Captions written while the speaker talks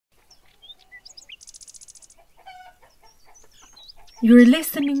You're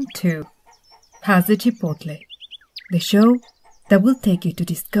listening to Pase Chipotle, the show that will take you to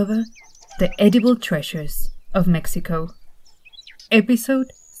discover the edible treasures of Mexico. Episode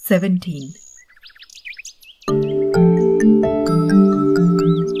 17.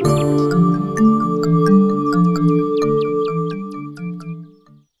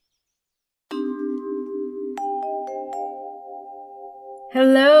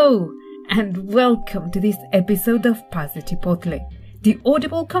 Hello, and welcome to this episode of Pase Chipotle, the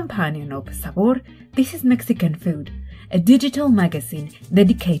audible companion of SABOR. This is Mexican Food, a digital magazine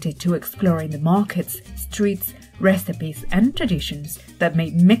dedicated to exploring the markets, streets, recipes, and traditions that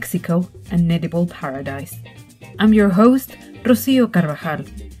made Mexico an edible paradise. I'm your host, Rocio Carvajal,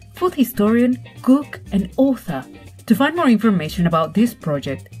 food historian, cook, and author. To find more information about this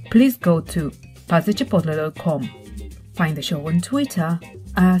project, please go to pasechipotle.com. Find the show on Twitter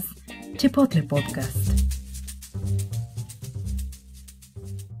as Chipotle Podcast.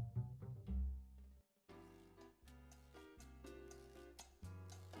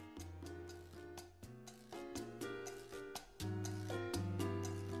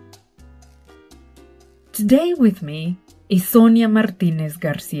 Today with me is Sonia Mendez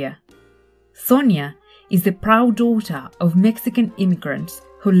Garcia. Sonia is the proud daughter of Mexican immigrants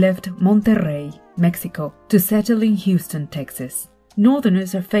who left Monterrey, Mexico, to settle in Houston, Texas.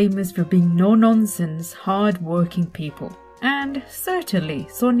 Northerners are famous for being no-nonsense, hard-working people, and certainly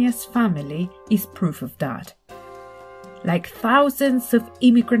Sonia's family is proof of that. Like thousands of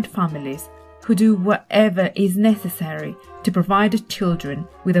immigrant families who do whatever is necessary to provide their children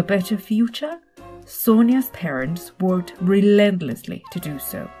with a better future, Sonia's parents worked relentlessly to do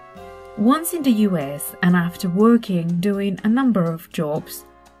so. Once in the US and after doing a number of jobs,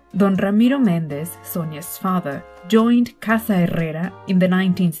 Don Ramiro Mendez, Sonia's father, joined Casa Herrera in the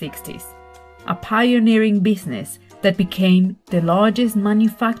 1960s, a pioneering business that became the largest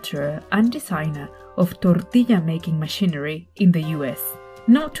manufacturer and designer of tortilla-making machinery in the US.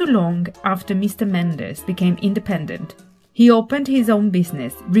 Not too long after Mr. Mendez became independent, he opened his own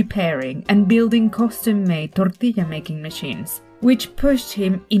business repairing and building custom-made tortilla-making machines, which pushed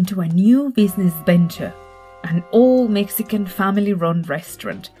him into a new business venture, an all-Mexican family-run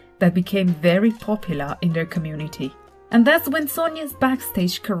restaurant that became very popular in their community. And that's when Sonia's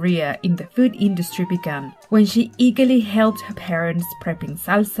backstage career in the food industry began, when she eagerly helped her parents prepping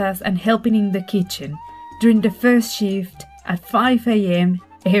salsas and helping in the kitchen during the first shift at 5 a.m.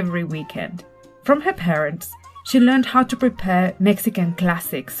 every weekend. From her parents, she learned how to prepare Mexican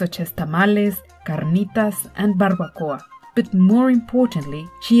classics such as tamales, carnitas, and barbacoa. But more importantly,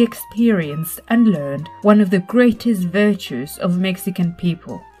 she experienced and learned one of the greatest virtues of Mexican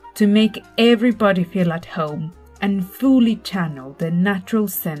people, to make everybody feel at home and fully channel the natural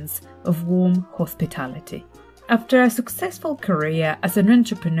sense of warm hospitality. After a successful career as an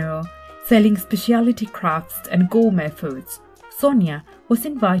entrepreneur, selling specialty crafts and gourmet foods, Sonia was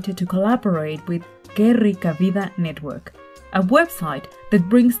invited to collaborate with Que Rica Vida Network, a website that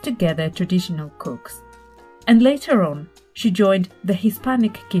brings together traditional cooks. And later on, she joined the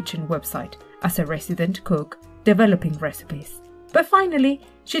Hispanic Kitchen website as a resident cook, developing recipes. But finally,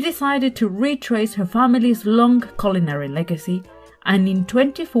 she decided to retrace her family's long culinary legacy, and in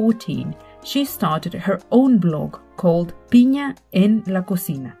 2014, she started her own blog called Piña en la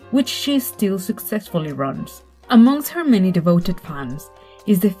Cocina, which she still successfully runs. Amongst her many devoted fans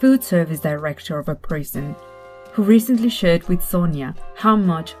is the food service director of a prison, who recently shared with Sonia how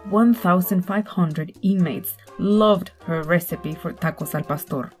much 1,500 inmates loved her recipe for tacos al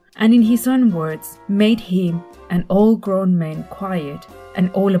pastor, and in his own words, made him, an all-grown man, quiet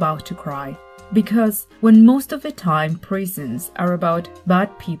and all about to cry. Because when most of the time prisons are about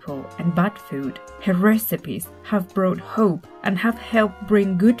bad people and bad food, her recipes have brought hope and have helped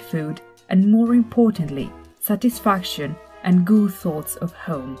bring good food and, more importantly, satisfaction and good thoughts of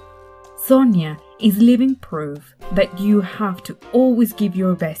home. Sonia is living proof that you have to always give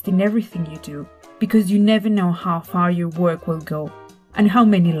your best in everything you do, because you never know how far your work will go and how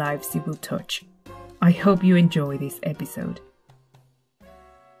many lives it will touch. I hope you enjoy this episode.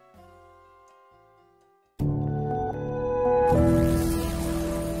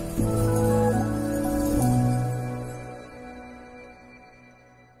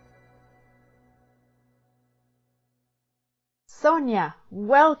 Sonia,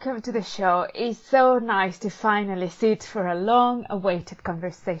 welcome to the show. It's so nice to finally sit for a long-awaited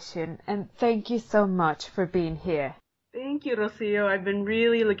conversation, and thank you so much for being here. Thank you, Rocio. I've been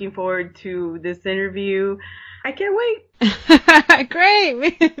really looking forward to this interview. I can't wait.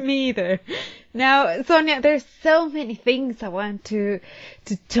 Great, me either. Now, Sonia, there's so many things I want to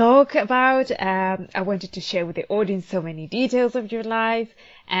talk about. I wanted to share with the audience so many details of your life.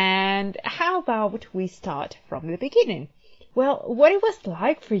 And how about we start from the beginning? Well, what it was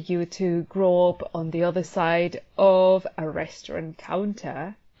like for you to grow up on the other side of a restaurant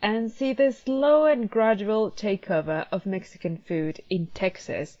counter and see the slow and gradual takeover of Mexican food in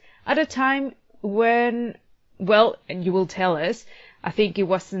Texas at a time when, well, and you will tell us, I think it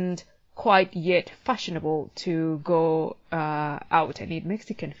wasn't quite yet fashionable to go out and eat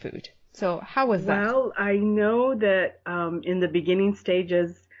Mexican food. So how was that? Well, I know that in the beginning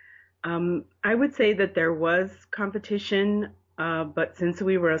stages, I would say that there was competition, but since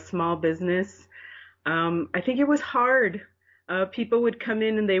we were a small business, I think it was hard. People would come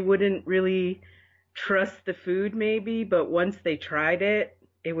in and they wouldn't really trust the food maybe, but once they tried it,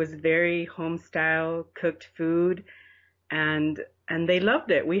 it was very home style cooked food, and they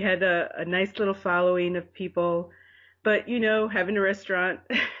loved it. We had a nice little following of people, but having a restaurant,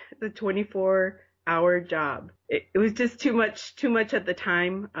 it's a 24-hour job. It was just too much at the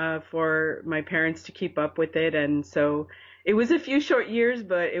time for my parents to keep up with it, and so it was a few short years,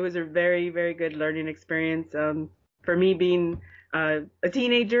 but it was a very, very good learning experience. For me, being a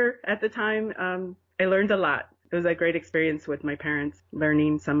teenager at the time, I learned a lot. It was a great experience with my parents,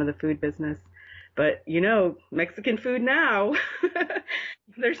 learning some of the food business. But Mexican food now,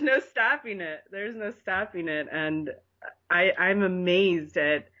 there's no stopping it. There's no stopping it, and I'm amazed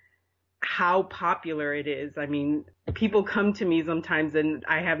at how popular it is. I mean, people come to me sometimes and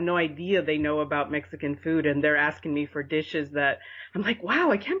I have no idea they know about Mexican food, and they're asking me for dishes that I'm like,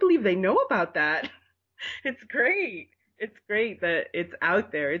 wow, I can't believe they know about that. It's great. It's great that it's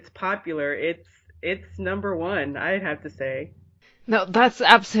out there. It's popular. It's number one, I'd have to say. No, that's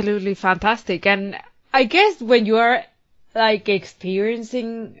absolutely fantastic. And I guess when you are like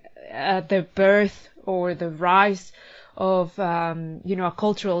experiencing the birth or the rise of a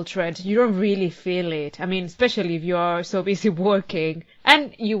cultural trend, you don't really feel it. I mean, especially if you are so busy working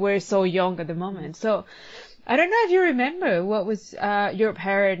and you were so young at the moment. So I don't know if you remember what was your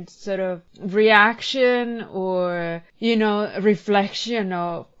parents' sort of reaction or reflection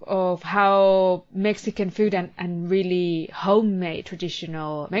of how Mexican food and really homemade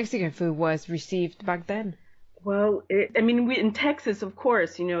traditional Mexican food was received back then. Well, in Texas, of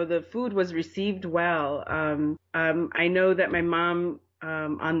course, the food was received well. I know that my mom,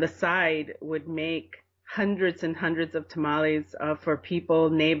 on the side, would make hundreds and hundreds of tamales for people,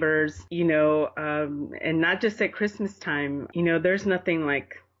 neighbors, and not just at Christmas time. There's nothing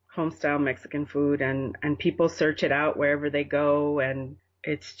like home-style Mexican food, and people search it out wherever they go, and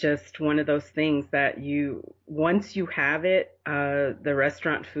it's just one of those things that once you have it, the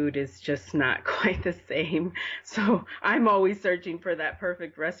restaurant food is just not quite the same. So I'm always searching for that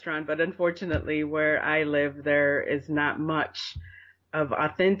perfect restaurant, but unfortunately where I live, there is not much of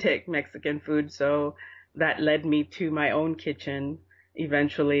authentic Mexican food. So that led me to my own kitchen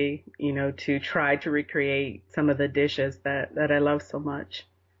eventually, to try to recreate some of the dishes that I love so much.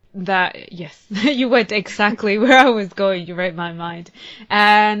 That, yes, you went exactly where I was going. You read my mind.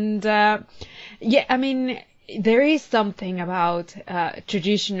 And there is something about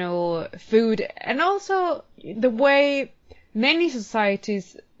traditional food, and also the way many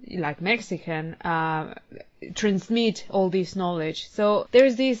societies like Mexican transmit all this knowledge. So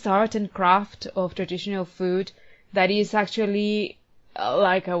there's this art and craft of traditional food that is actually,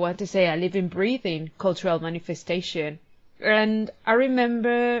 like I want to say, a living, breathing cultural manifestation. And I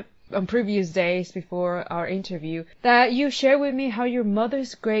remember on previous days before our interview that you shared with me how your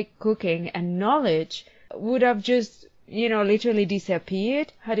mother's great cooking and knowledge would have just, literally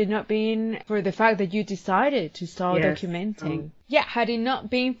disappeared had it not been for the fact that you decided to start documenting. Had it not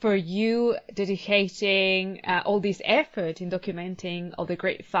been for you dedicating all this effort in documenting all the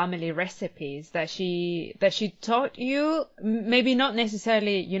great family recipes that she taught you, maybe not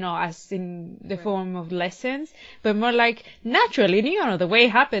necessarily, as in the form of lessons, but more like naturally, the way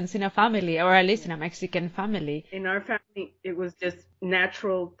it happens in a family, or at least in a Mexican family. In our family, it was just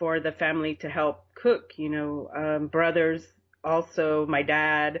natural for the family to help cook, brothers, also my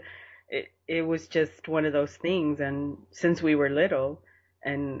dad. It was just one of those things, and since we were little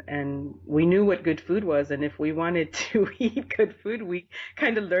and we knew what good food was, and if we wanted to eat good food, we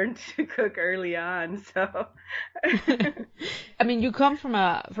kind of learned to cook early on. So you come from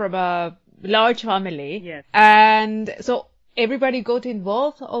a large family. Yes. And so everybody got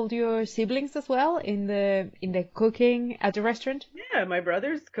involved, all your siblings as well, in the cooking at the restaurant? Yeah, my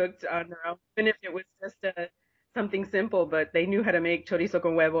brothers cooked on their own, even if it was just something simple, but they knew how to make chorizo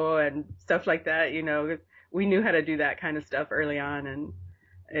con huevo and stuff like that. We knew how to do that kind of stuff early on,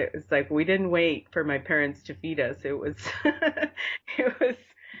 It was like we didn't wait for my parents to feed us. It was it was,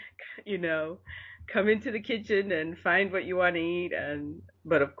 you know, come into the kitchen and find what you want to eat. And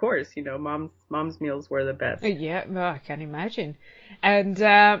but of course, mom's meals were the best. Yeah, well, I can imagine. And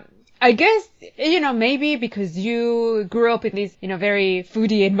I guess, maybe because you grew up in this, very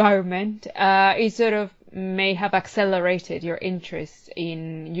foodie environment, it sort of may have accelerated your interest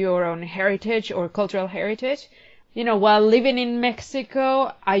in your own heritage or cultural heritage. While living in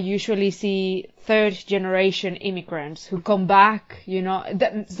Mexico, I usually see third generation immigrants who come back,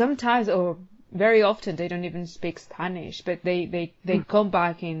 that sometimes or very often they don't even speak Spanish, but they come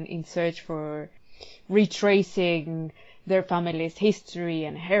back in search for retracing their family's history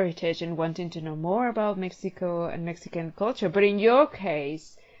and heritage and wanting to know more about Mexico and Mexican culture. But in your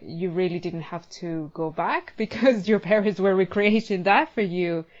case, you really didn't have to go back because your parents were recreating that for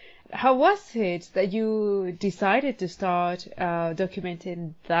you. How was it that you decided to start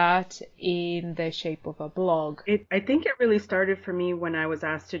documenting that in the shape of a blog? I think it really started for me when I was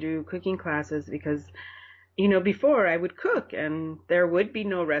asked to do cooking classes because, before I would cook and there would be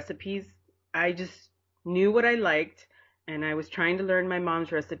no recipes. I just knew what I liked and I was trying to learn my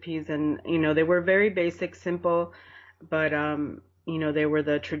mom's recipes and, they were very basic, simple, but, they were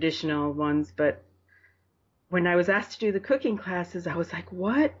the traditional ones. But when I was asked to do the cooking classes, I was like,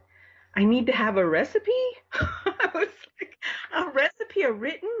 what? I need to have a recipe? I was like, a recipe, a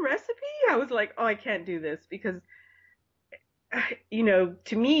written recipe? I was like, oh, I can't do this because,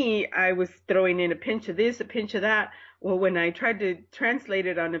 to me, I was throwing in a pinch of this, a pinch of that. Well, when I tried to translate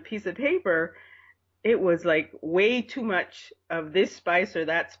it on a piece of paper, it was like way too much of this spice or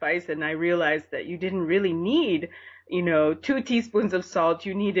that spice. And I realized that you didn't really need, 2 teaspoons of salt.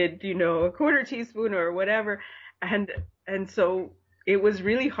 You needed, a quarter teaspoon or whatever. And so it was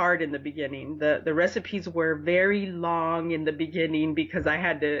really hard in the beginning. The recipes were very long in the beginning because I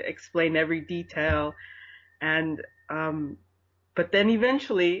had to explain every detail. And, but then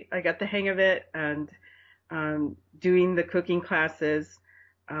eventually I got the hang of it, and, doing the cooking classes,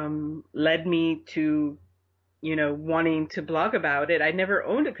 led me to, wanting to blog about it. I never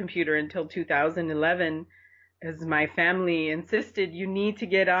owned a computer until 2011. As my family insisted, you need to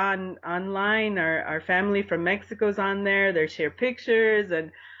get online. Our family from Mexico's on there. They share pictures.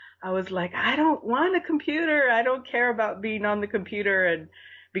 And I was like, I don't want a computer. I don't care about being on the computer. And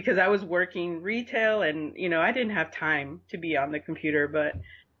because I was working retail and, I didn't have time to be on the computer.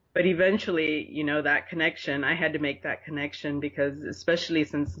 But eventually, that connection, I had to make that connection because especially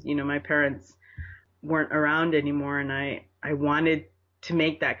since, my parents weren't around anymore and I wanted to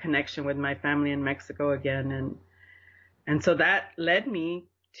make that connection with my family in Mexico again. And so that led me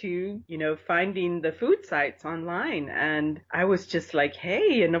to, finding the food sites online. And I was just like,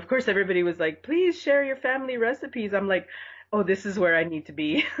 hey, and of course everybody was like, please share your family recipes. I'm like, oh, this is where I need to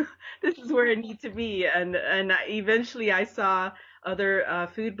be. This is where I need to be. And eventually I saw other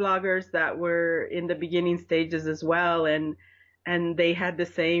food bloggers that were in the beginning stages as well. And they had the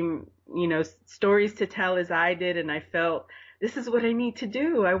same, stories to tell as I did. And I felt, this is what I need to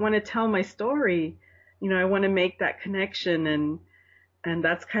do. I want to tell my story. I want to make that connection. And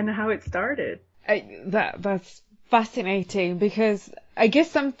that's kind of how it started. That's fascinating because I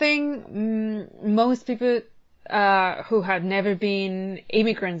guess something most people who have never been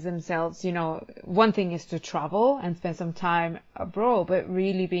immigrants themselves, one thing is to travel and spend some time abroad, but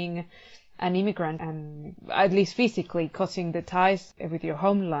really being an immigrant and at least physically cutting the ties with your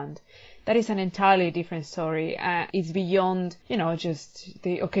homeland, that is an entirely different story. It's beyond, just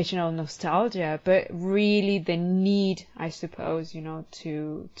the occasional nostalgia, but really the need, I suppose,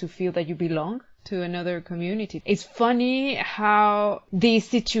 to feel that you belong to another community. It's funny how this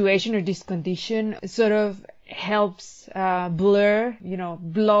situation or this condition sort of helps blur,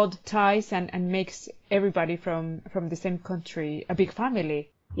 blood ties and makes everybody from the same country a big family.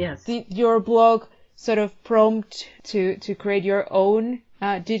 Yes. Did your blog sort of prompt to create your own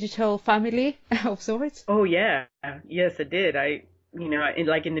digital family of sorts? Oh, yeah. Yes, it did.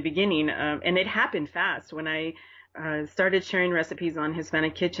 Like in the beginning, and it happened fast. When I started sharing recipes on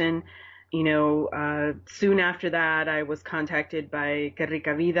Hispanic Kitchen, soon after that, I was contacted by Que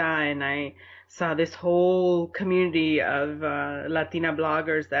Rica Vida, and I saw this whole community of Latina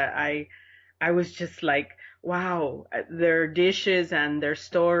bloggers that I was just like, wow, their dishes and their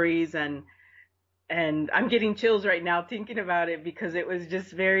stories, and I'm getting chills right now thinking about it because it was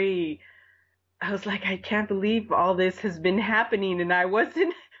just I was like, I can't believe all this has been happening, and I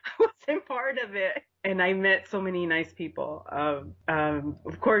wasn't I wasn't part of it. And I met so many nice people.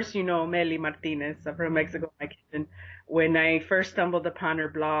 Of course, you know, Meli Martinez from Mexico, my kitchen. When I first stumbled upon her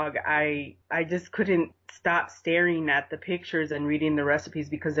blog, I just couldn't stop staring at the pictures and reading the recipes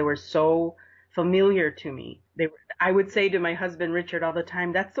because they were so familiar to me. I would say to my husband Richard all the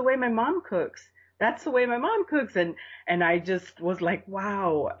time, "That's the way my mom cooks. That's the way my mom cooks." And I just was like,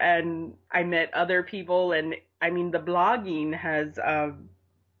 wow. And I met other people, and I mean, the blogging has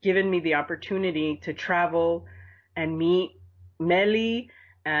given me the opportunity to travel and meet Meli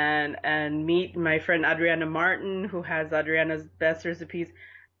and meet my friend Adriana Martin, who has Adriana's Best Recipes.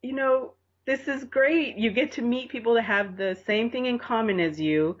 You know, this is great. You get to meet people that have the same thing in common as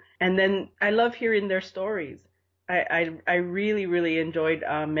you. And then I love hearing their stories. I really, really enjoyed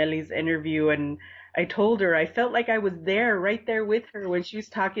Meli's interview. And I told her I felt like I was there, right there with her when she was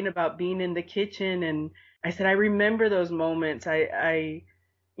talking about being in the kitchen. And I said, I remember those moments.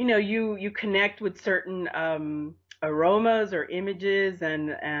 You know, you connect with certain aromas or images, and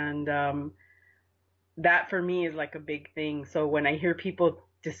that for me is like a big thing. So when I hear people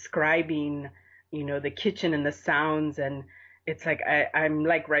describing, you know, the kitchen and the sounds, and it's like I'm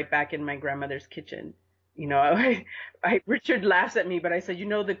like right back in my grandmother's kitchen. You know, Richard laughs at me, but I said, you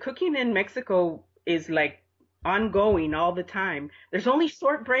know, the cooking in Mexico is like ongoing all the time. There's only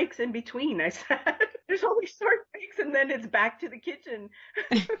short breaks in between. I said, there's only short breaks, and then it's back to the kitchen.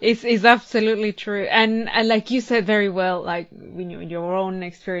 It's absolutely true. And like you said very well, like when your own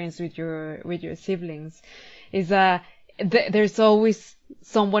experience with your siblings is there's always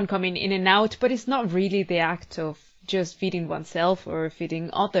someone coming in and out, but it's not really the act of just feeding oneself or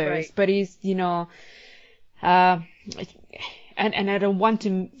feeding others, right. But it's, you know, and I don't want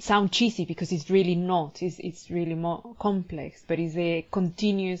to sound cheesy because it's really not. It's really more complex, but it's a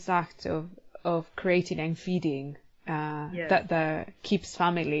continuous act of creating and feeding Yes. that keeps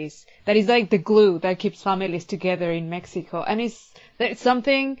families. That is like the glue that keeps families together in Mexico. And it's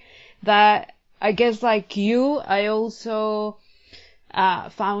something that I guess like you, I also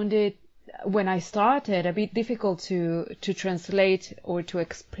found it when I started a bit difficult to translate or to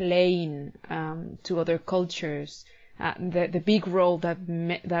explain to other cultures the big role that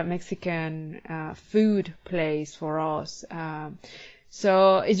Mexican food plays for us.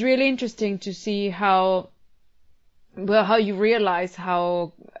 So it's really interesting to see how you realize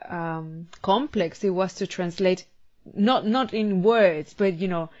how complex it was to translate, not in words, but you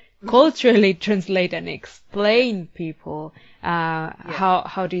know, culturally translate and explain people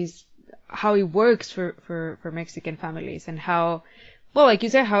how it works for Mexican families, and how, well, like you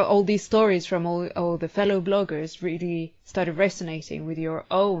said, how all these stories from all the fellow bloggers really started resonating with your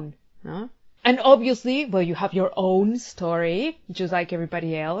own, no? And obviously, well, you have your own story, just like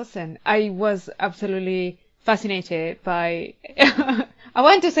everybody else, and I was absolutely fascinated by, I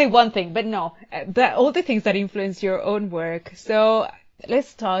want to say one thing, but no, all the things that influence your own work. So let's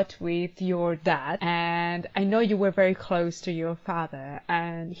start with your dad. And I know you were very close to your father,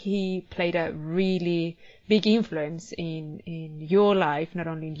 and he played a really big influence in your life, not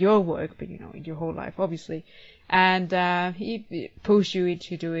only in your work, but, you know, in your whole life, obviously. And he pushed you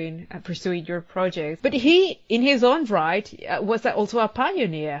into pursuing your projects. But he, in his own right, was also a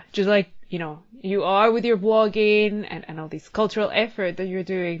pioneer, just like, you know, you are with your blogging and all this cultural effort that you're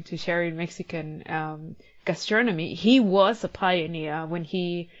doing to sharing Mexican gastronomy. He was a pioneer when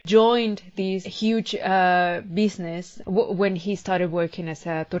he joined this huge business when he started working as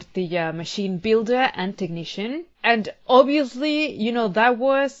a tortilla machine builder and technician. And obviously, you know, that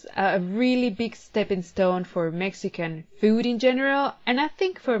was a really big stepping stone for Mexican food in general, and I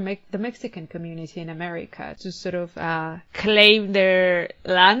think for the Mexican community in America to sort of claim their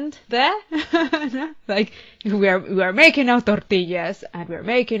land there. Like, we are making our tortillas and we're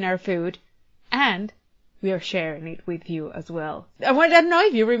making our food, and we are sharing it with you as well. I don't know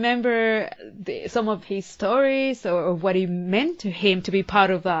if you remember some of his stories or what it meant to him to be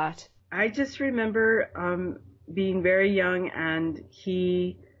part of that. I just remember being very young, and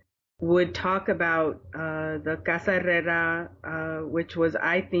he would talk about the Casa Herrera, which was,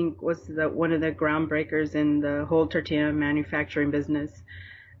 I think, was one of the groundbreakers in the whole tortilla manufacturing business.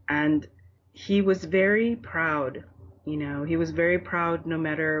 And he was very proud. You know, he was very proud no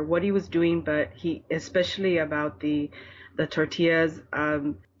matter what he was doing, but he, especially about the tortillas,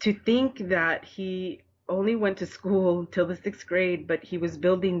 to think that he only went to school till the 6th grade, but he was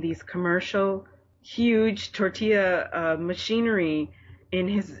building these commercial, huge tortilla machinery in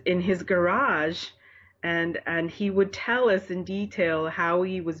his garage, and he would tell us in detail how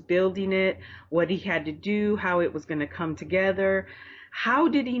he was building it, what he had to do, how it was going to come together. how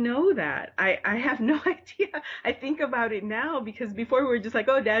did he know that? I have no idea. I think about it now because before we were just like,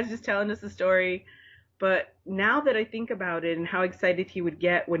 oh, Dad's just telling us a story. But now that I think about it and how excited he would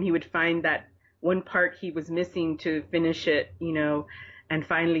get when he would find that one part he was missing to finish it, and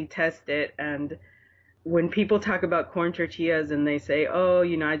finally test it. And when people talk about corn tortillas and they say, oh,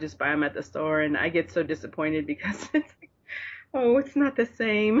 I just buy them at the store, and I get so disappointed because it's like, oh, it's not the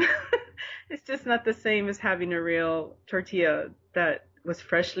same. It's just not the same as having a real tortilla that was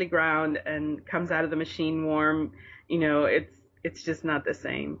freshly ground and comes out of the machine warm. It's just not the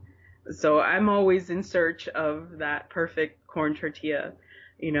same. So I'm always in search of that perfect corn tortilla.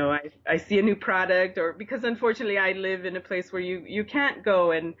 I see a new product, or because unfortunately I live in a place where you can't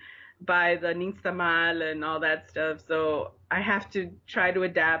go and buy the nixtamal and all that stuff. So I have to try to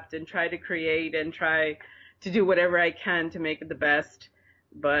adapt and try to create and try to do whatever I can to make it the best.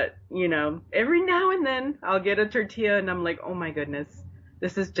 But, every now and then I'll get a tortilla and I'm like, oh my goodness,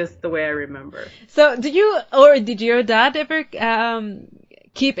 this is just the way I remember. So did your dad ever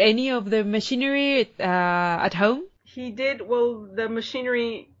keep any of the machinery at home? He did. Well, the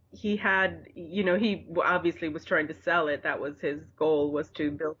machinery he had, he obviously was trying to sell it. That was his goal, was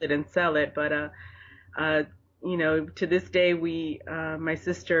to build it and sell it. But, to this day, my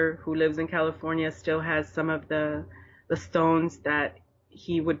sister who lives in California still has some of the stones that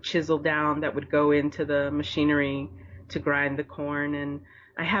he would chisel down that would go into the machinery to grind the corn. And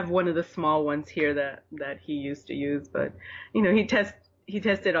I have one of the small ones here that he used to use. But, he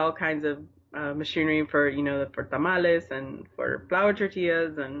tested all kinds of machinery for tamales and for flour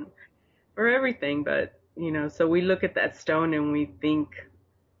tortillas and for everything. But, so we look at that stone and we think,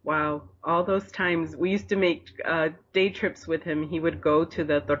 wow, all those times we used to make day trips with him. He would go to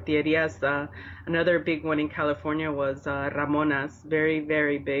the tortillerias. Another big one in California was Ramona's, very,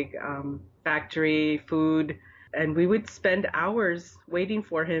 very big factory food. And we would spend hours waiting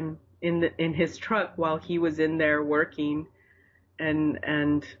for him in his truck while he was in there working.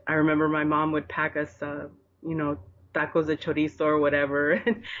 And I remember my mom would pack us, tacos de chorizo or whatever,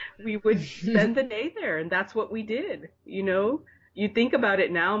 and we would spend the day there. And that's what we did. You think about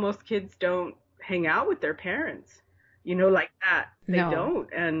it now, most kids don't hang out with their parents, like that. They don't.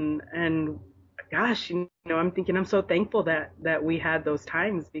 And gosh, I'm thinking I'm so thankful that we had those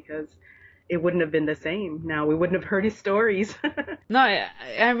times, because it wouldn't have been the same. Now we wouldn't have heard his stories. No,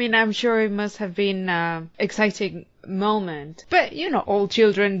 I mean, I'm sure it must have been exciting moment. But, all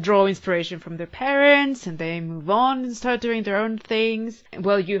children draw inspiration from their parents and they move on and start doing their own things.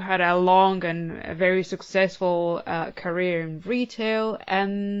 Well, you had a long and a very successful career in retail.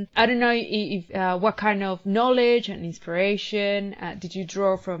 And I don't know if what kind of knowledge and inspiration did you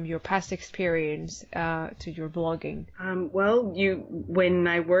draw from your past experience to your blogging? Well, when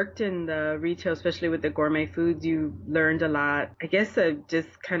I worked in the retail, especially with the gourmet foods, you learned a lot, I guess,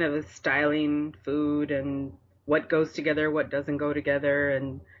 just kind of styling food and what goes together, what doesn't go together.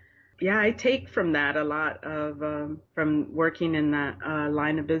 And yeah, I take from that a lot of, from working in that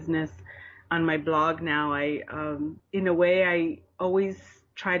line of business. On my blog now, in a way, I always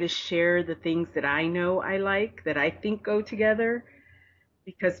try to share the things that I know I like, that I think go together,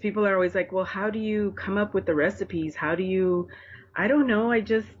 because people are always like, well, how do you come up with the recipes? I don't know.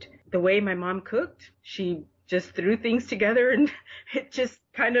 The way my mom cooked, she just threw things together and it just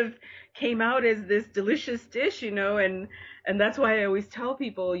kind of came out as this delicious dish, and that's why I always tell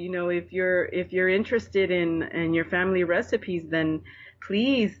people, if you're interested in your family recipes, then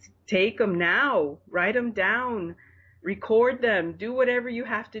please take them now, write them down, record them, do whatever you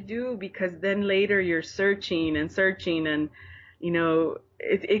have to do, because then later you're searching and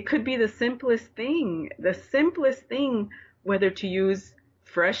it could be the simplest thing, whether to use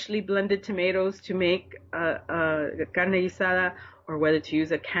freshly blended tomatoes to make carne guisada, or whether to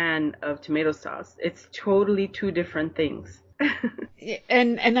use a can of tomato sauce. It's totally two different things.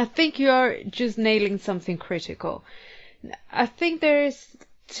 And I think you're just nailing something critical. I think there's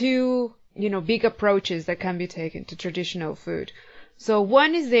two, big approaches that can be taken to traditional food. So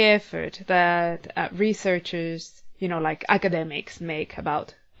one is the effort that researchers, like academics make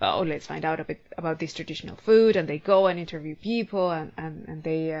about, oh, let's find out a bit about this traditional food, and they go and interview people and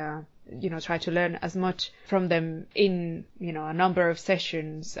they try to learn as much from them in, a number of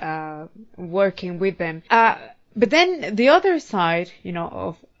sessions, working with them. But then the other side,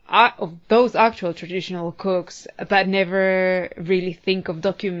 of those actual traditional cooks that never really think of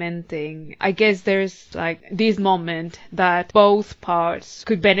documenting, I guess there's like this moment that both parts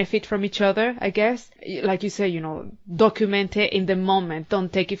could benefit from each other, I guess. Like you say, document it in the moment.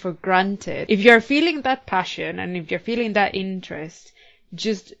 Don't take it for granted. If you're feeling that passion and if you're feeling that interest,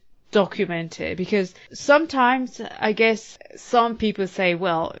 just document it? Because sometimes I guess some people say,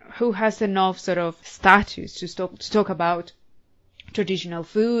 well, who has enough sort of status to talk about traditional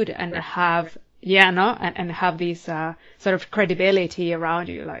food and have and have this sort of credibility around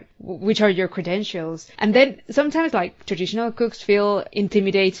you, like which are your credentials? And then sometimes like traditional cooks feel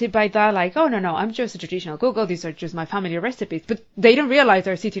intimidated by that, like, oh no, I'm just a traditional cook, oh these are just my family recipes, but they don't realize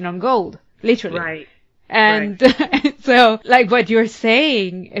they're sitting on gold, literally. Right. And so like what you're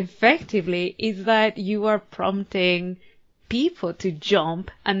saying effectively is that you are prompting people to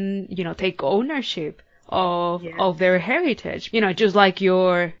jump and, you know, take ownership of their heritage, you know, just like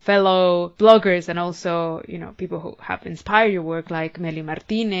your fellow bloggers and also, you know, people who have inspired your work like Meli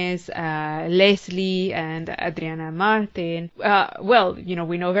Martinez, Leslie and Adriana Martin. Well, you know,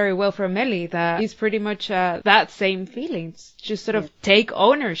 we know very well from Meli that it's pretty much that same feelings. Just sort of take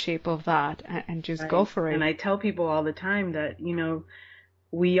ownership of that and just go for it. And I tell people all the time that, you know,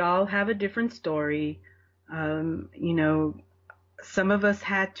 we all have a different story. You know, some of us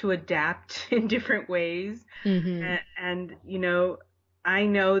had to adapt in different ways. And, you know, I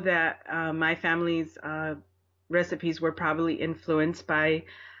know that my family's recipes were probably influenced by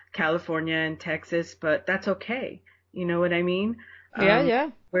California and Texas, but that's okay. You know what I mean?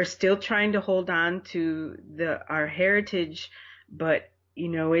 We're still trying to hold on to our heritage, but, you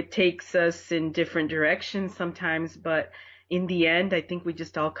know, it takes us in different directions sometimes. But in the end, I think we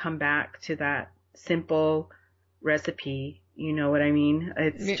just all come back to that simple recipe. You know what I mean?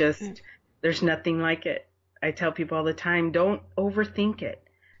 It's just, there's nothing like it. I tell people all the time, don't overthink it.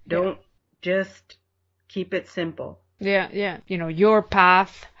 Don't just keep it simple. Yeah. You know, your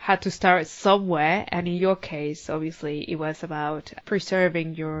path had to start somewhere. And in your case, obviously, it was about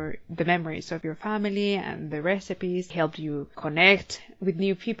preserving the memories of your family and the recipes, helped you connect with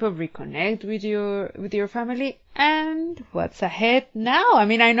new people, reconnect with your family. And what's ahead now? I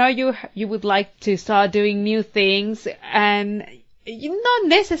mean, I know you would like to start doing new things, and you not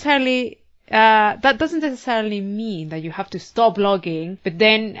necessarily that doesn't necessarily mean that you have to stop blogging, but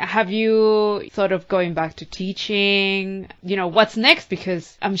then have you thought of going back to teaching? You know, what's next?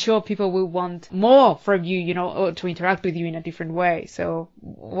 Because I'm sure people will want more from you, you know, or to interact with you in a different way. So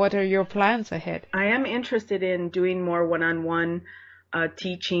what are your plans ahead? I am interested in doing more one-on-one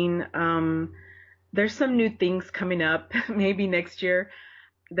teaching. There's some new things coming up maybe next year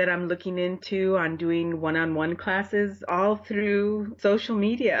that I'm looking into on doing one-on-one classes all through social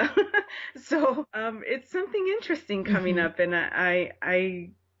media. So it's something interesting coming up, and I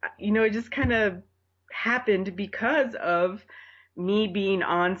you know, it just kind of happened because of me being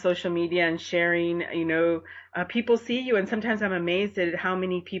on social media and sharing. You know, people see you, and sometimes I'm amazed at how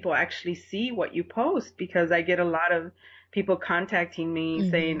many people actually see what you post, because I get a lot of people contacting me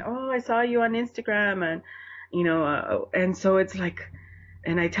saying, oh, I saw you on Instagram, and, you know, and so it's like,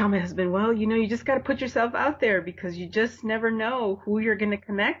 and I tell my husband, well, you know, you just got to put yourself out there, because you just never know who you're going to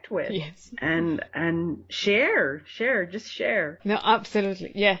connect with. Yes. And share. No,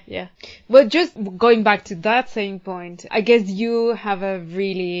 absolutely. Yeah. Well, just going back to that same point, I guess you have a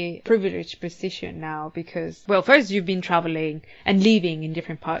really privileged position now because, well, first you've been traveling and living in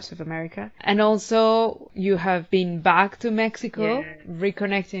different parts of America. And also you have been back to Mexico,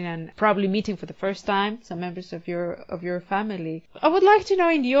 reconnecting and probably meeting for the first time some members of your family. I would like to know,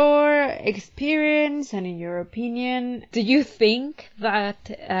 in your experience and in your opinion, do you think that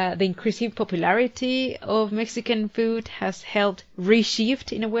the increasing popularity of Mexican food has helped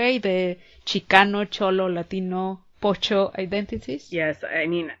reshift in a way the Chicano, Cholo, Latino, Pocho identities? Yes, I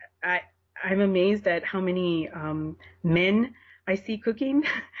mean, I'm amazed at how many men I see cooking.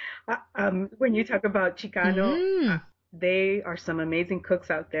 When you talk about Chicano, they are some amazing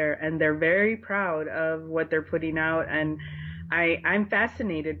cooks out there, and they're very proud of what they're putting out, and I'm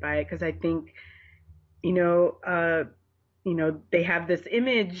fascinated by it, because I think, you know, they have this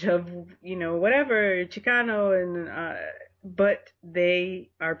image of, you know, whatever, Chicano, and but they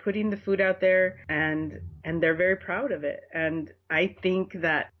are putting the food out there, and they're very proud of it. And I think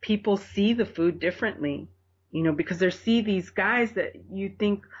that people see the food differently, you know, because they see these guys that you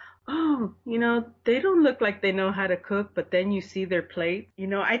think, oh, you know, they don't look like they know how to cook, but then you see their plate. You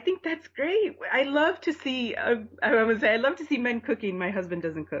know, I think that's great. I love to see, I love to see men cooking. My husband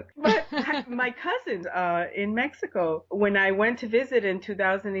doesn't cook. But my cousins in Mexico, when I went to visit in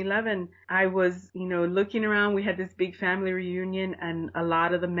 2011, I was, you know, looking around. We had this big family reunion, and a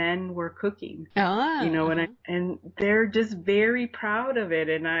lot of the men were cooking. Oh. You know, and they're just very proud of it.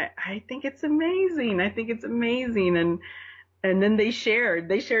 And I think it's amazing. And And then they shared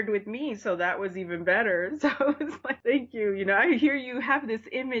with me, so that was even better. So it was like, thank you. I hear you have this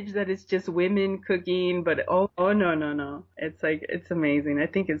image that it's just women cooking, but oh no. It's like, it's amazing. I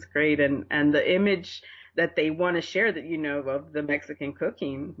think it's great. And the image that they want to share that, of the Mexican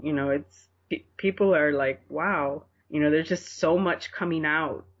cooking, it's, people are like, wow, there's just so much coming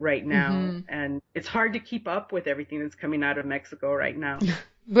out right now, and it's hard to keep up with everything that's coming out of Mexico right now.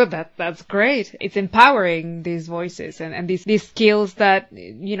 But that's great. It's empowering, these voices and these skills that,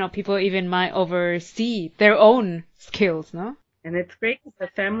 people even might oversee their own skills, no? And it's great because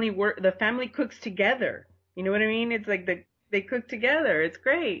the family cooks together. You know what I mean? It's like they cook together. It's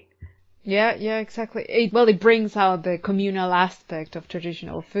great. Yeah, exactly. It brings out the communal aspect of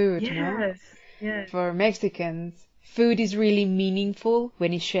traditional food, no? Yes. For Mexicans, food is really meaningful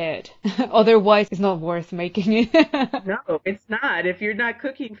when it's shared. Otherwise, it's not worth making it. No, it's not. If you're not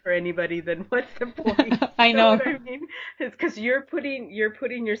cooking for anybody, then what's the point? I know. You know what I mean? It's because you're putting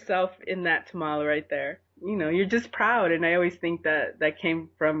yourself in that tamal right there. You're just proud. And I always think that came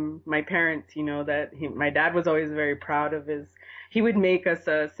from my parents, my dad was always very proud of he would make us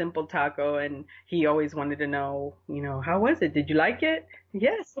a simple taco, and he always wanted to know, how was it? Did you like it?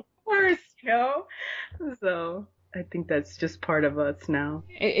 Yes, of course, So I think that's just part of us now.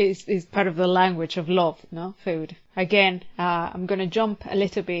 It's part of the language of love, no? Food. Again, I'm going to jump a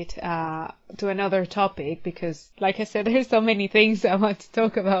little bit to another topic because, like I said, there's so many things I want to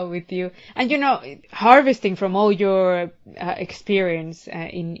talk about with you. And, harvesting from all your experience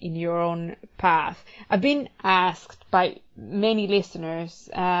in your own path, I've been asked by many listeners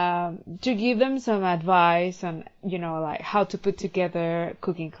to give them some advice on, like how to put together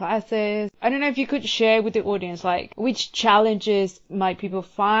cooking classes. I don't know if you could share with the audience, like, which challenges might people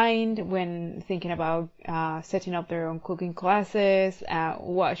find when thinking about setting up their own cooking classes,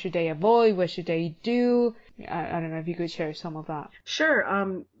 what should they avoid, what should they do? I don't know if you could share some of that. Sure.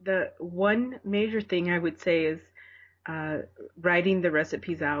 The one major thing I would say is writing the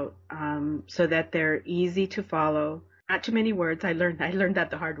recipes out so that they're easy to follow. Not too many words. I learned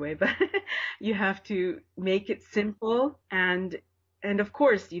that the hard way, but you have to make it simple. And of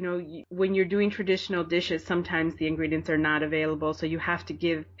course, when you're doing traditional dishes, sometimes the ingredients are not available. So you have to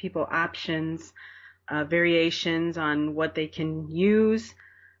give people options, variations on what they can use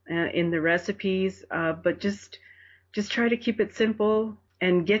in the recipes. But just try to keep it simple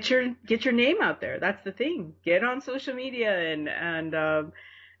and get your name out there. That's the thing. Get on social media and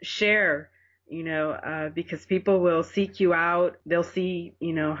share. Because people will seek you out. They'll see,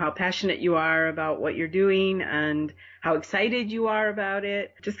 how passionate you are about what you're doing and how excited you are about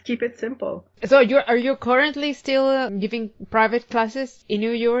it. Just keep it simple. So are you currently still giving private classes in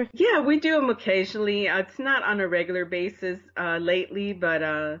New York? Yeah, we do them occasionally. It's not on a regular basis lately, but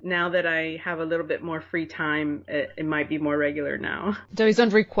now that I have a little bit more free time, it might be more regular now. So it's on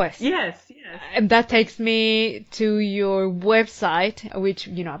request? Yes. And that takes me to your website, which,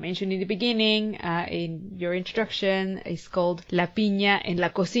 I mentioned in the beginning, in your introduction. It's called La Piña en la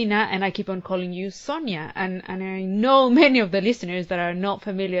Cocina, and I keep on calling you Sonia. And I know many of the listeners that are not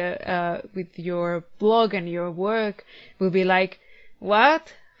familiar with your blog and your work will be like,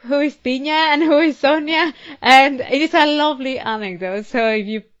 what? Who is Piña and who is Sonia? And it is a lovely anecdote, so if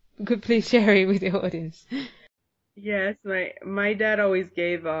you could please share it with the audience. Yes, my dad always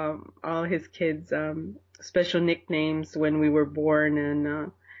gave all his kids special nicknames when we were born,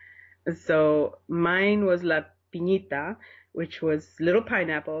 and so mine was La Piñita, which was little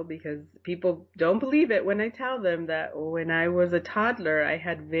pineapple, because people don't believe it when I tell them that when I was a toddler, I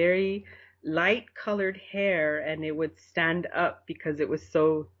had very light colored hair and it would stand up because it was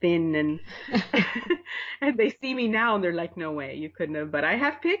so thin, and and they see me now and they're like, no way, you couldn't have, but I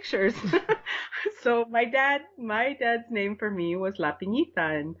have pictures. So my dad's name for me was La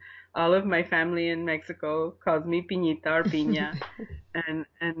Piñita, and all of my family in Mexico calls me Piñita or Piña,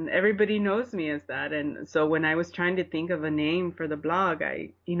 and everybody knows me as that. And so when I was trying to think of a name for the blog,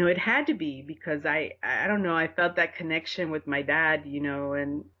 it had to be, because I don't know, I felt that connection with my dad,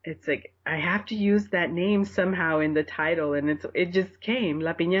 and it's like, I have to use that name somehow in the title, and it just came,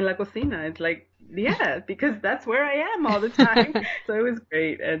 La Piña en la Cocina. It's like, yeah, because that's where I am all the time. So it was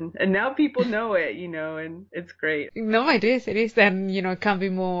great. And now people know it, and it's great. No, it is. And, it can be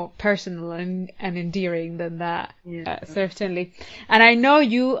more personal and endearing than that. Yeah. Certainly. And I know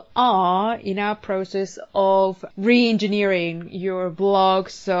you are in a process of re-engineering your blog.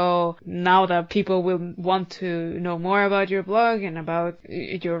 So now that people will want to know more about your blog and about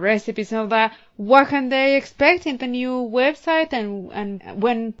your recipes and all that, what can they expect in the new website, and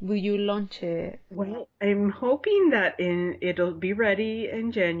when will you launch it? Well, I'm hoping that it'll be ready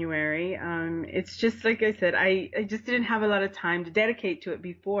in January. It's just like I said, I just didn't have a lot of time to dedicate to it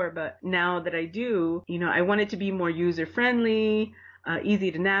before, but now that I do, I want it to be more user friendly,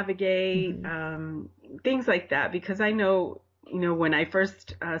 easy to navigate, things like that, because I know, when I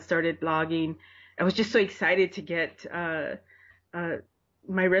first started blogging, I was just so excited to get uh,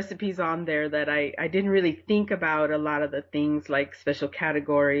 my recipes on there that I didn't really think about a lot of the things like special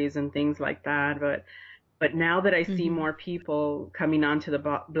categories and things like that. But now that I see more people coming onto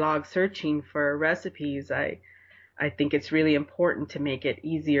the blog searching for recipes, I think it's really important to make it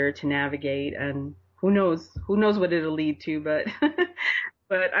easier to navigate, and who knows what it'll lead to, but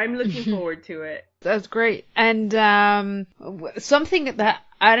but I'm looking forward to it. That's great. And something that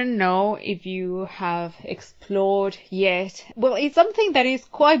I don't know if you have explored yet. Well, it's something that is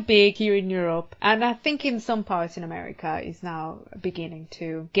quite big here in Europe, and I think in some parts in America is now beginning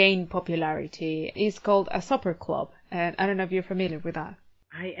to gain popularity. It's called a supper club, and I don't know if you're familiar with that.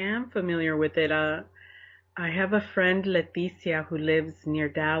 I am familiar with it. I have a friend, Leticia, who lives near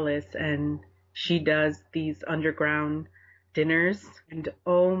Dallas, and she does these underground dinners. And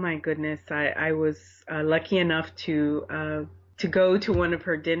oh my goodness, I was lucky enough to go to one of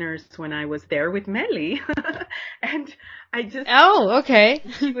her dinners when I was there with Meli. And I just... Oh, okay.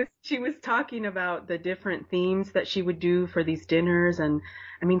 She was talking about the different themes that she would do for these dinners, and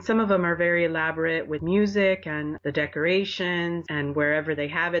I mean, some of them are very elaborate with music and the decorations, and wherever they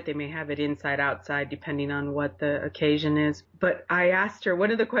have it, they may have it inside, outside, depending on what the occasion is. But I asked her,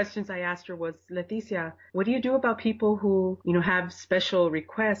 one of the questions I asked her was, Leticia, what do you do about people who, have special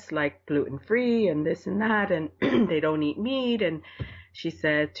requests like gluten-free and this and that, and they don't eat meat? And she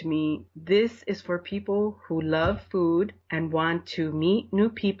said to me, this is for people who love food and want to meet new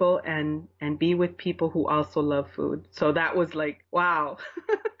people and be with people who also love food. So that was like, wow.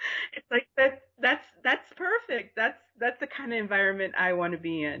 It's like that's perfect. That's the kind of environment I want to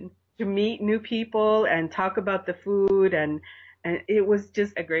be in, to meet new people and talk about the food, and it was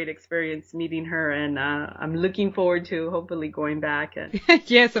just a great experience meeting her, and I'm looking forward to hopefully going back. And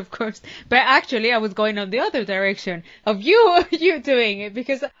yes, of course. But actually, I was going on the other direction of you doing it,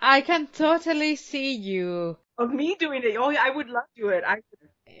 because I can totally see you. Of me doing it? Oh, yeah, I would love to do it.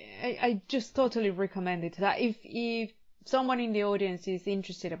 I just totally recommend it. That if someone in the audience is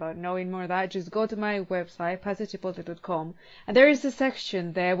interested about knowing more of that, just go to my website, pasachipotle.com, and there is a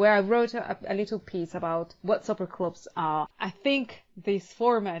section there where I wrote a little piece about what supper clubs are. I think this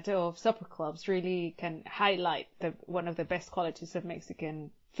format of supper clubs really can highlight one of the best qualities of Mexican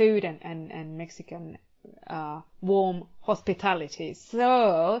food and Mexican warm hospitality.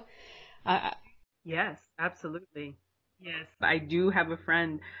 So, yes, absolutely. Yes, I do have a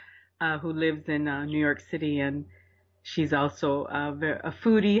friend who lives in New York City, and she's also a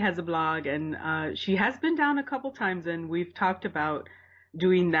foodie, has a blog, and she has been down a couple times, and we've talked about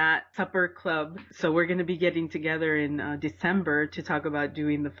doing that supper club. So we're going to be getting together in December to talk about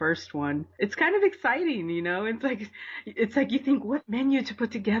doing the first one. It's kind of exciting, It's like you think what menu to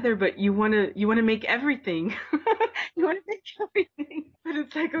put together, but you want to make everything. You want to make everything. But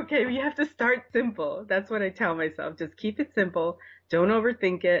it's like, okay, we have to start simple. That's what I tell myself. Just keep it simple. Don't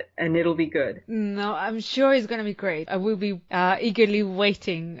overthink it, and it'll be good. No, I'm sure it's going to be great. I will be eagerly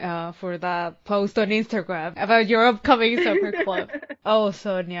waiting for that post on Instagram about your upcoming supper club. Oh,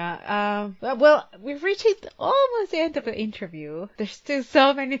 Sonia. Well, we've reached almost the end of the interview. There's still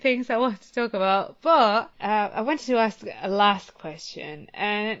so many things I want to talk about, but I wanted to ask a last question.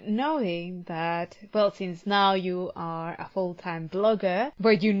 And knowing that, well, since now you are a full-time blogger,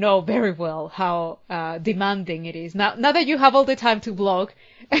 but you know very well how demanding it is. Now that you have all the time to blog,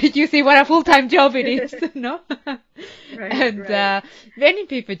 you see what a full-time job it is, no? Right, and many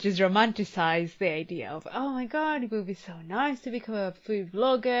people just romanticize the idea of, oh my God, it would be so nice to become a food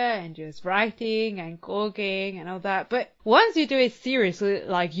blogger and just writing and cooking and all that. But once you do it seriously,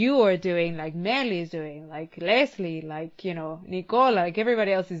 like you are doing, like Meli is doing, like Leslie, like, Nicola, like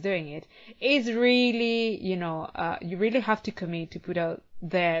everybody else is doing it, it's really, you really have to commit to put out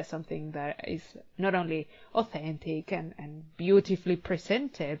there something that is not only authentic and beautifully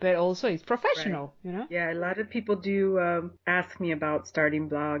presented, but also is professional, right. Yeah, a lot of people do ask me about starting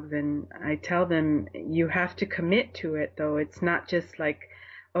blogs, and I tell them you have to commit to it, though. It's not just like,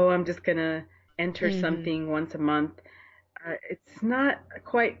 oh, I'm just going to enter something once a month. It's not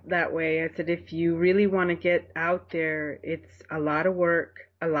quite that way. I said, if you really want to get out there, it's a lot of work,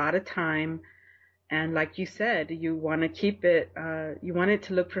 a lot of time. And like you said, you want to keep it, you want it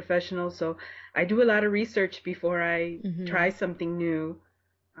to look professional. So I do a lot of research before I try something new.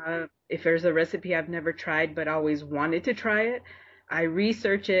 If there's a recipe I've never tried but always wanted to try it, I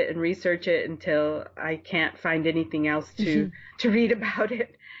research it until I can't find anything else to read about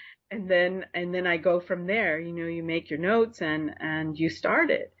it. And then I go from there. You make your notes and you start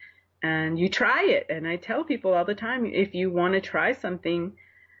it and you try it. And I tell people all the time, if you want to try something,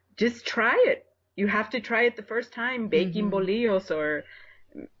 just try it. You have to try it the first time, baking bolillos or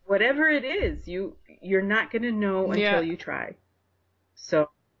whatever it is. You're not going to know until you try. So,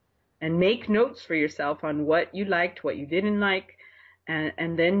 and make notes for yourself on what you liked, what you didn't like,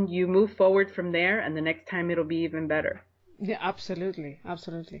 and then you move forward from there, and the next time it'll be even better. Yeah, absolutely.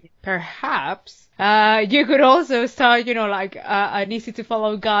 Perhaps you could also start, like an easy to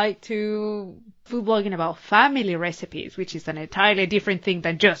follow guide to food blogging about family recipes, which is an entirely different thing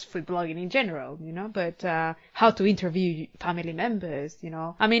than just food blogging in general, but how to interview family members,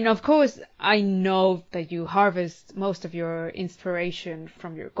 I mean, of course, I know that you harvest most of your inspiration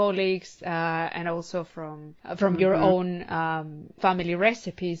from your colleagues and also from your own family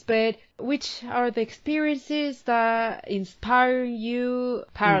recipes, but which are the experiences that inspire you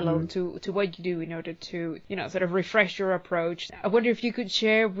parallel to what you do in order to, sort of refresh your approach? I wonder if you could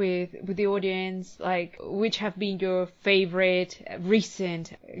share with the audience, like, which have been your favorite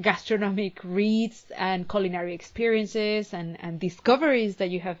recent gastronomic reads and culinary experiences and discoveries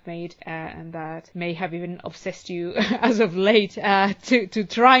that you have made and that may have even obsessed you as of late to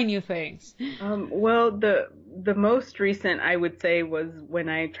try new things. Well, the most recent, I would say, was when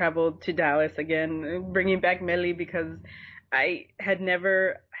I traveled to Dallas again, bringing back Meli, because I had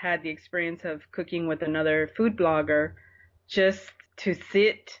never had the experience of cooking with another food blogger, just to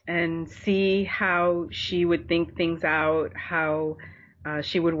sit and see how she would think things out, how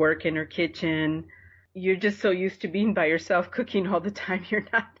she would work in her kitchen. You're just so used to being by yourself cooking all the time. You're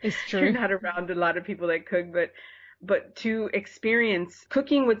not around a lot of people that cook, but to experience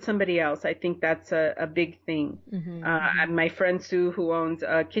cooking with somebody else, I think that's a big thing. My friend Sue, who owns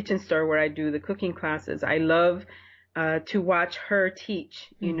a kitchen store where I do the cooking classes, I love to watch her teach,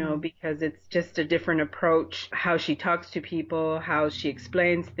 because it's just a different approach, how she talks to people, how she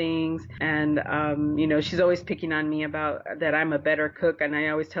explains things. And, she's always picking on me about that I'm a better cook. And I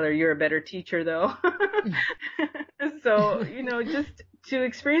always tell her, you're a better teacher, though. So, just to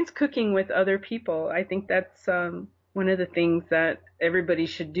experience cooking with other people, I think that's one of the things that everybody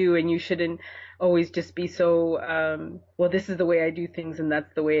should do. And you shouldn't always just be so, well, this is the way I do things and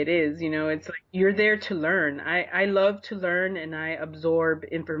that's the way it is. It's like you're there to learn. I love to learn and I absorb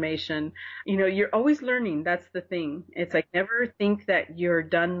information. You're always learning. That's the thing. It's like never think that you're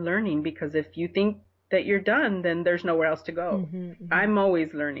done learning, because if you think that you're done, then there's nowhere else to go. I'm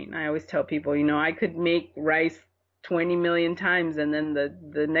always learning. I always tell people, I could make rice 20 million times and then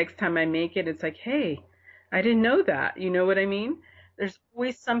the next time I make it, it's like, hey, I didn't know that. You know what I mean? There's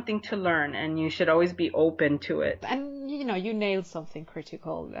always something to learn and you should always be open to it. And, you nailed something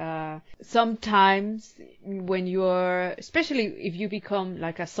critical. Sometimes when you're, especially if you become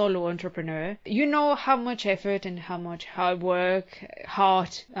like a solo entrepreneur, you know how much effort and how much hard work,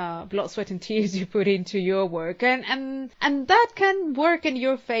 heart, blood, sweat and tears you put into your work. And that can work in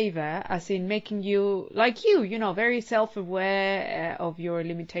your favor, as in making you, like very self-aware of your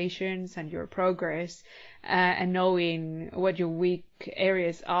limitations and your progress. And knowing what your weak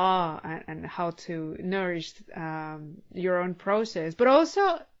areas are and how to nourish your own process. But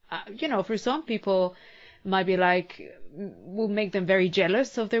also, for some people might be like, will make them very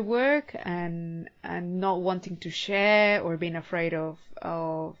jealous of their work and not wanting to share or being afraid of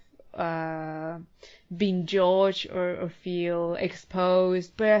being judged or feel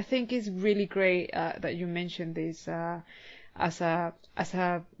exposed. But I think it's really great that you mentioned this as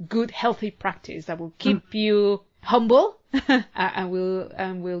a good, healthy practice that will keep you humble and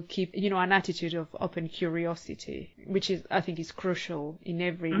will keep an attitude of open curiosity, which I think is crucial in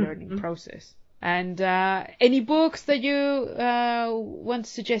every learning process. And any books that you want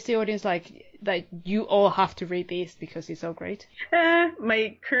to suggest to the audience, like that you all have to read this because it's so great?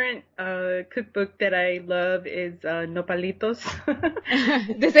 My current cookbook that I love is Nopalitos.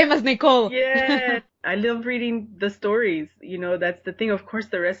 The same as Nicole. Yeah, I love reading the stories. That's the thing. Of course,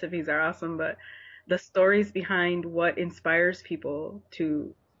 the recipes are awesome, but the stories behind what inspires people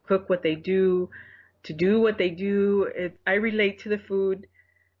to cook what they do, to do what they do. I relate to the food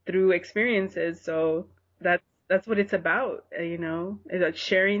through experiences, so that's what it's about, it's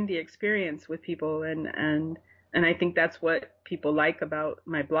sharing the experience with people and And I think that's what people like about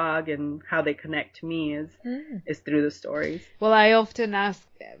my blog and how they connect to me is through the stories. Well, I often ask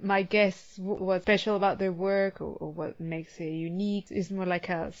my guests what's special about their work or what makes it unique. It's more like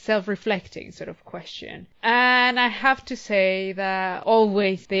a self-reflecting sort of question. And I have to say that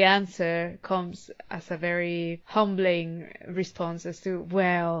always the answer comes as a very humbling response as to,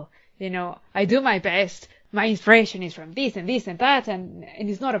 well, I do my best. My inspiration is from this and this and that, and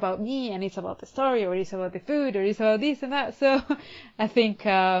it's not about me, and it's about the story, or it's about the food, or it's about this and that. So I think,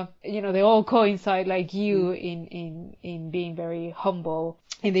 they all coincide, like you, in being very humble.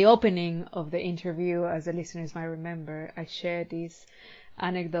 In the opening of the interview, as the listeners might remember, I shared this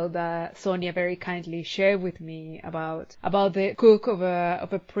anecdote that Sonia very kindly shared with me about the cook of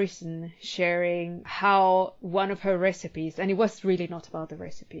a prison sharing how one of her recipes, and it was really not about the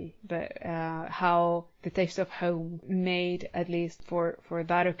recipe, but how the taste of home made, at least for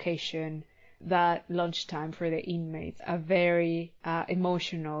that occasion, that lunchtime for the inmates, a very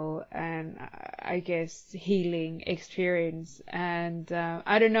emotional and I guess healing experience. And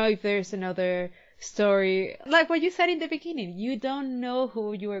I don't know if there's another story, like what you said in the beginning, you don't know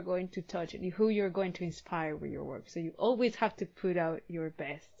who you are going to touch and who you're going to inspire with your work. So you always have to put out your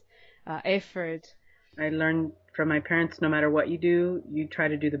best effort. I learned from my parents, no matter what you do, you try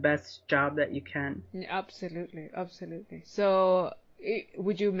to do the best job that you can. Absolutely, absolutely. So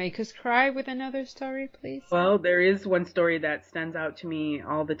would you make us cry with another story, please? Well, there is one story that stands out to me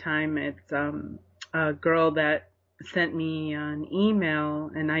all the time. It's a girl that sent me an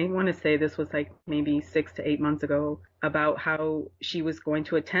email, and I want to say this was like maybe 6 to 8 months ago, about how she was going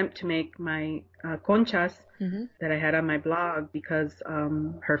to attempt to make my conchas that I had on my blog, because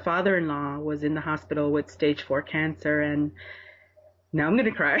her father-in-law was in the hospital with stage 4 cancer, and now I'm going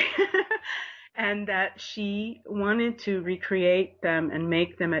to cry. And that she wanted to recreate them and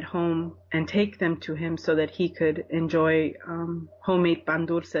make them at home and take them to him so that he could enjoy homemade pan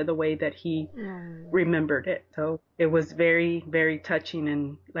dulce the way that he remembered it. So it was very, very touching.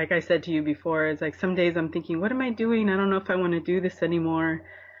 And like I said to you before, it's like some days I'm thinking, what am I doing? I don't know if I want to do this anymore.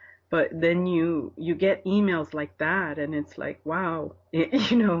 But then you get emails like that, and it's like, wow,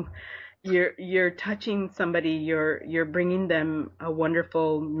 you're touching somebody, you're bringing them a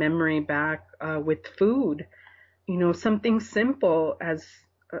wonderful memory back with food. Something simple as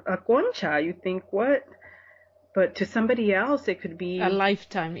a concha. You think, what? But to somebody else, it could be a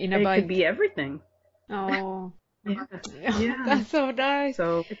lifetime in a bite. It could be everything. Oh, yeah. That's so nice.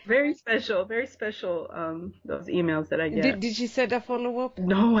 So it's very special, those emails that I get. Did you send a follow-up?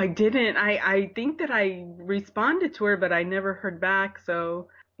 No, I didn't. I think that I responded to her, but I never heard back. So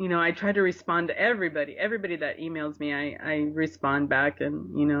I try to respond to everybody that emails me. I respond back,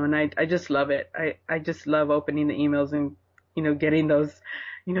 and, and I just love it. I just love opening the emails and, getting those,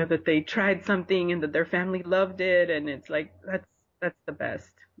 that they tried something and that their family loved it. And it's like, that's the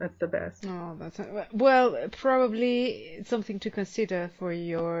best. That's the best. Oh, well, probably something to consider for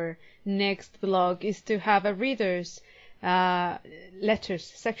your next blog is to have a reader's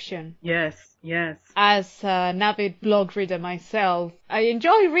letters section. Yes. As an avid blog reader myself, I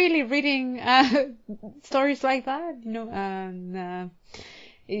enjoy really reading stories like that, and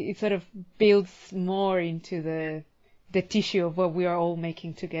it sort of builds more into the tissue of what we are all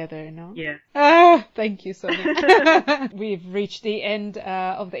making together, Yeah. Thank you, Sonia. We've reached the end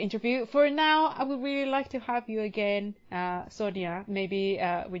of the interview. For now, I would really like to have you again, Sonia, maybe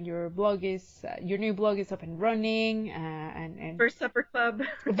when your new blog is up and running, and First Supper Club.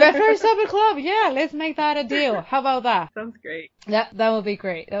 The First Supper Club, yeah, let's make that a deal. How about that? Sounds great. That would be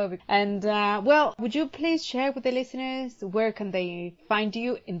great. And would you please share with the listeners where can they find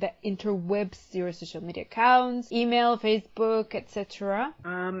you in the interwebs, your social media accounts, email, Facebook, etc.?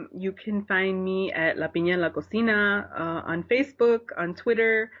 You can find me at La Piña en la Cocina on Facebook, on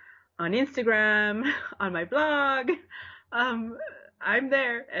Twitter, on Instagram, on my blog. I'm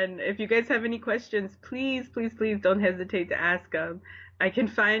there. And if you guys have any questions, please don't hesitate to ask. I can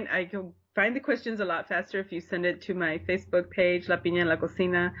find the questions a lot faster if you send it to my Facebook page, La Piña en la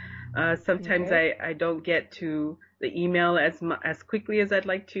Cocina. Sometimes I don't get to the email as quickly as I'd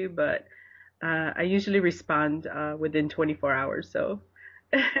like to, but I usually respond within 24 hours. So.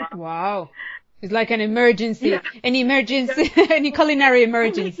 Wow. It's like an emergency, yeah. Any culinary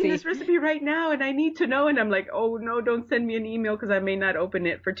emergency. I'm making this recipe right now and I need to know. And I'm like, oh no, don't send me an email because I may not open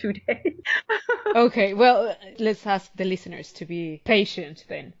it for 2 days. Okay, well, let's ask the listeners to be patient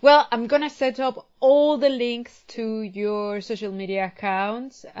then. Well, I'm going to set up all the links to your social media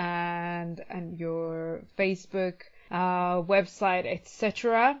accounts and your Facebook website,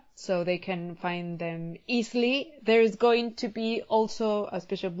 etc., so they can find them easily. There's going to be also a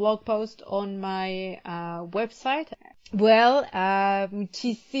special blog post on my website. Well,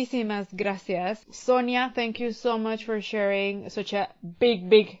 muchísimas gracias. Sonia, thank you so much for sharing such a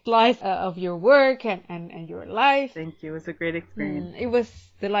big slice of your work and your life. Thank you. It was a great experience. It was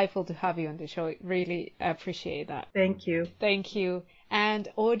delightful to have you on the show. Really appreciate that. Thank you. Thank you. And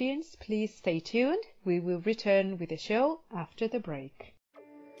audience, please stay tuned. We will return with the show after the break.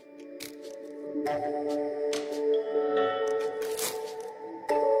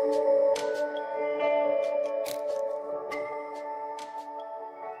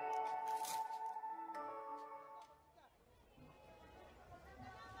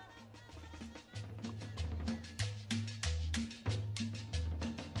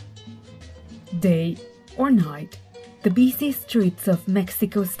 Day or night, the busy streets of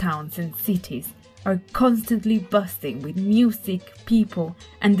Mexico's towns and cities are constantly buzzing with music, people,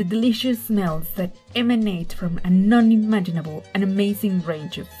 and the delicious smells that emanate from an unimaginable and amazing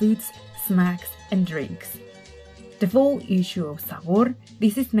range of foods, snacks, and drinks. The fall issue of SABOR,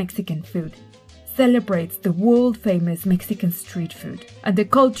 This is Mexican Food, celebrates the world-famous Mexican street food and the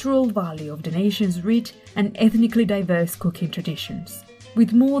cultural value of the nation's rich and ethnically diverse cooking traditions.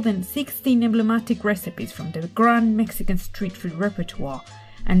 With more than 16 emblematic recipes from the grand Mexican street food repertoire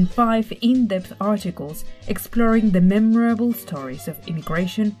and 5 in-depth articles exploring the memorable stories of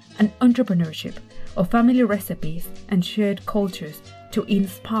immigration and entrepreneurship, of family recipes and shared cultures to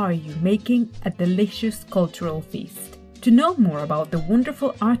inspire you making a delicious cultural feast. To know more about the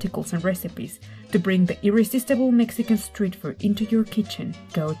wonderful articles and recipes to bring the irresistible Mexican street food into your kitchen,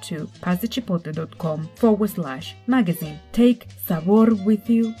 go to pazdechipotle.com/magazine. Take SABOR with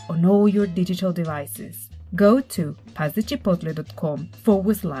you on all your digital devices. Go to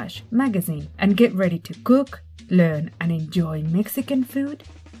pazdechipotle.com/magazine and get ready to cook, learn, and enjoy Mexican food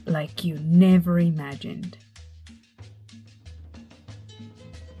like you never imagined.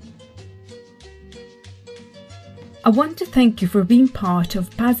 I want to thank you for being part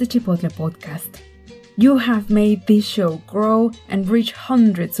of Paz de Chipotle podcast. You have made this show grow and reach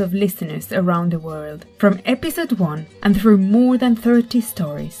hundreds of listeners around the world. From episode 1 and through more than 30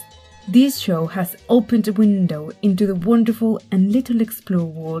 stories, this show has opened a window into the wonderful and little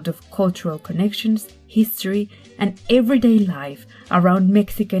explored world of cultural connections, history, and everyday life around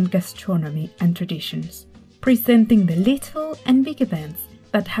Mexican gastronomy and traditions, presenting the little and big events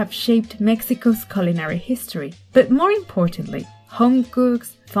that have shaped Mexico's culinary history, but more importantly, home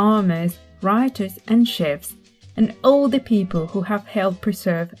cooks, farmers, writers and chefs, and all the people who have helped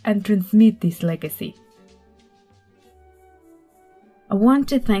preserve and transmit this legacy. I want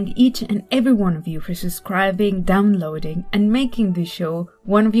to thank each and every one of you for subscribing, downloading, and making this show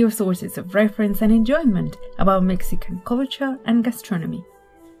one of your sources of reference and enjoyment about Mexican culture and gastronomy.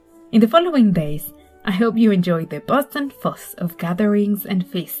 In the following days, I hope you enjoy the buzz and fuss of gatherings and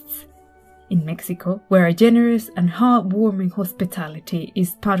feasts. In Mexico, where a generous and heartwarming hospitality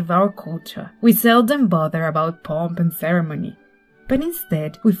is part of our culture, we seldom bother about pomp and ceremony, but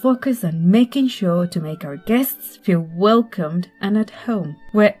instead we focus on making sure to make our guests feel welcomed and at home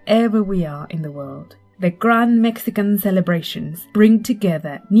wherever we are in the world. The grand Mexican celebrations bring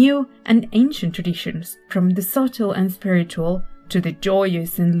together new and ancient traditions, from the subtle and spiritual to the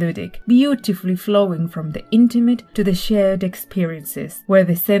joyous and ludic, beautifully flowing from the intimate to the shared experiences, where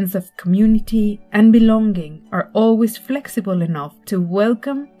the sense of community and belonging are always flexible enough to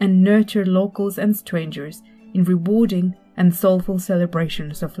welcome and nurture locals and strangers in rewarding and soulful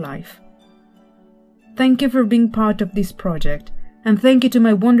celebrations of life. Thank you for being part of this project, and thank you to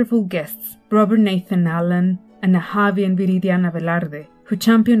my wonderful guests, Robert Nathan Allen and Javi and Viridiana Velarde, who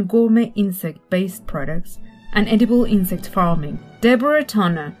champion gourmet insect-based products and edible insect farming, Deborah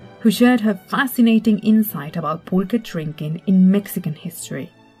Turner, who shared her fascinating insight about pulque drinking in Mexican history,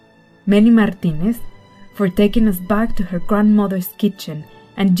 Meli Martinez, for taking us back to her grandmother's kitchen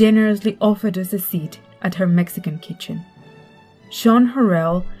and generously offered us a seat at her Mexican kitchen, Sean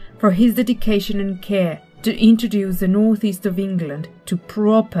Horrell, for his dedication and care to introduce the northeast of England to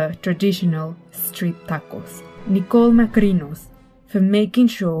proper traditional street tacos, Nicole Macrinos, for making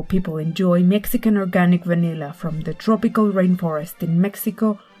sure people enjoy Mexican organic vanilla from the tropical rainforest in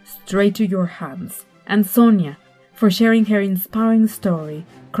Mexico straight to your hands, and Sonia for sharing her inspiring story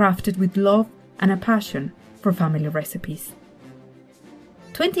crafted with love and a passion for family recipes.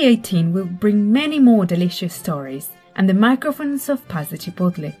 2018 will bring many more delicious stories, and the microphones of Paz de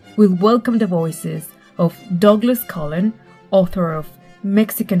Chipotle will welcome the voices of Douglas Cullen, author of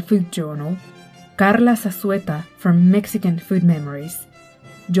Mexican Food Journal, Carla Zazueta from Mexican Food Memories,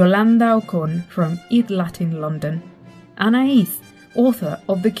 Yolanda Ocon from Eat Latin London, Anais, author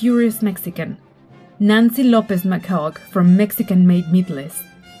of The Curious Mexican, Nancy Lopez McHugh from Mexican Made Meatless,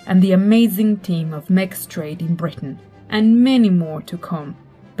 and the amazing team of Mex Trade in Britain, and many more to come.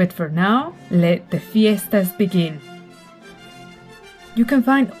 But for now, let the fiestas begin. You can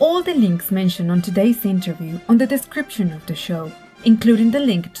find all the links mentioned on today's interview on the description of the show, including the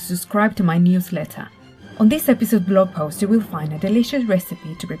link to subscribe to my newsletter. On this episode blog post, you will find a delicious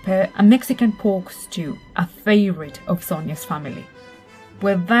recipe to prepare a Mexican pork stew, a favorite of Sonia's family.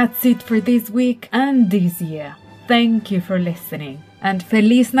 Well, that's it for this week and this year. Thank you for listening, and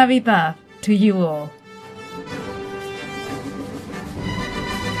Feliz Navidad to you all.